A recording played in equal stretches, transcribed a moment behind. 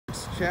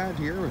Chad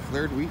here with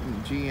Laird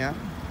Wheaton GM.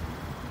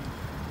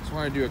 Just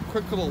want to do a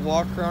quick little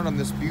walk around on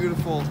this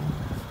beautiful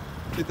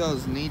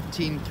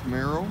 2018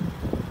 Camaro.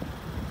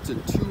 It's a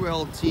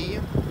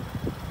 2LT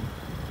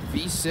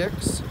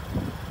V6.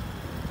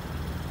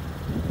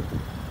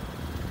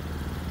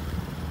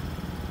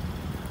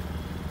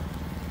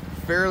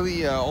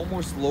 Fairly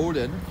almost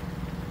loaded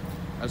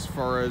as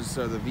far as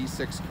the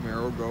V6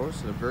 Camaro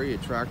goes. A very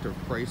attractive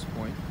price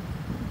point.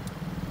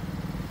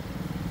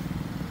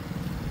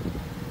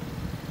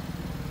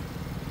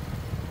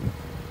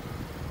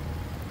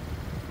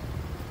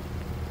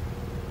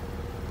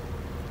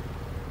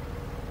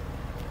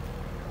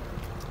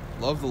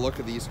 Love the look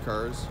of these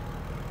cars.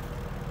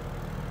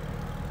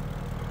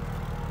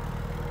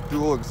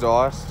 Dual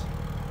exhaust.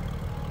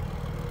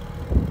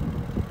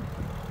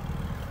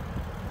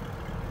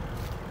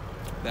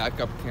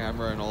 Backup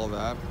camera and all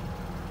that.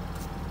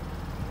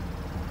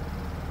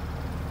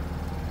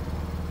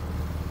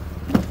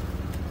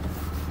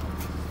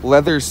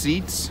 Leather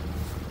seats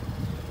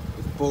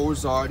with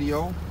Bose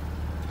audio,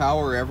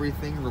 power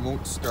everything,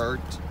 remote start.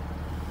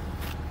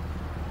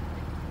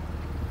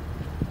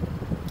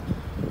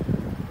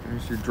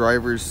 There's your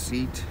driver's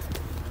seat.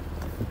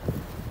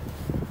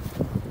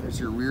 There's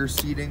your rear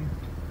seating.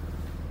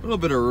 A little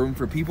bit of room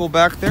for people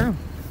back there.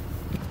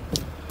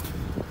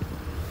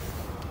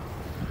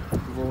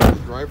 Move over to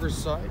the driver's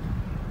side.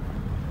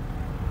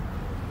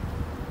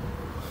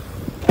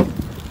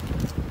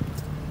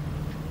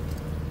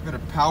 Got a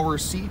power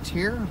seat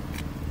here.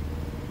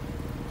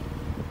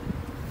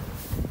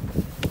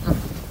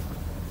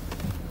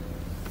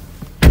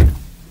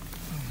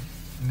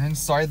 And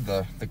inside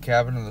the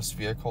cabin of this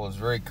vehicle is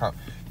very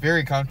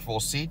comfortable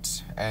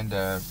seats and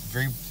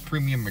very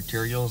premium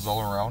materials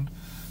all around.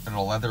 And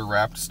a leather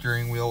wrapped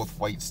steering wheel with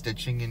white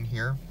stitching in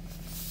here.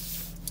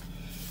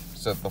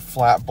 It's at the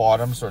flat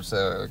bottom, so it's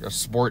a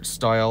sport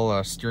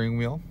style steering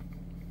wheel.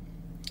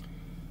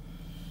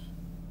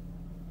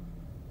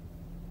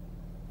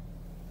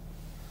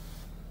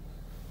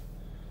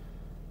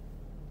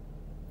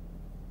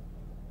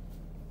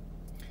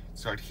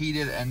 It's got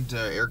heated and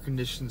air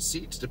conditioned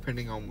seats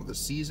depending on the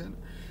season,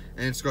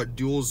 and it's got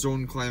dual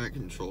zone climate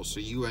control, so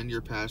you and your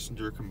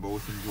passenger can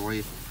both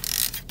enjoy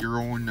your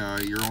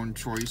own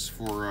choice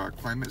for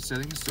climate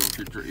settings.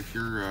 So if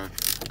you're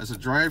as a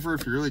driver,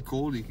 if you're really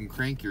cold, you can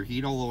crank your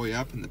heat all the way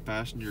up, and the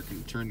passenger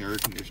can turn the air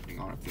conditioning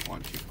on if they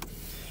want to.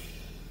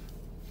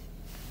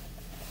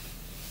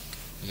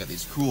 You got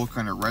these cool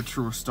kind of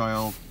retro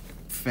style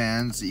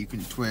fans that you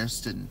can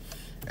twist and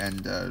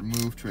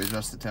move to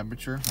adjust the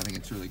temperature. I think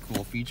it's a really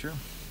cool feature.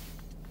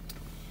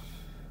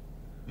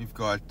 We've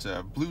got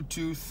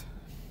Bluetooth,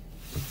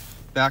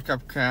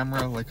 backup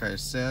camera, like I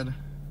said,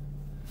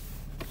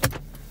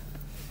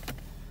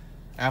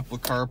 Apple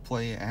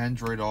CarPlay,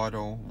 Android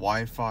Auto,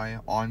 Wi-Fi,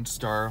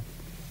 OnStar.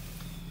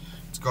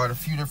 It's got a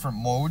few different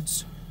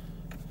modes.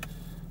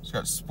 It's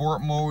got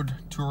sport mode,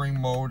 touring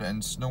mode,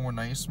 and snow and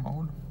ice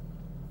mode.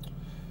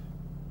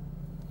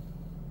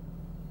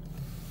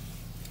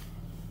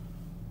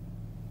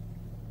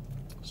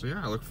 So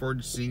yeah, I look forward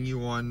to seeing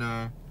you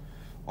on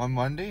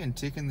Monday and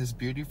taking this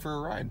beauty for a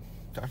ride.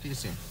 Talk to you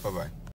soon. Bye-bye.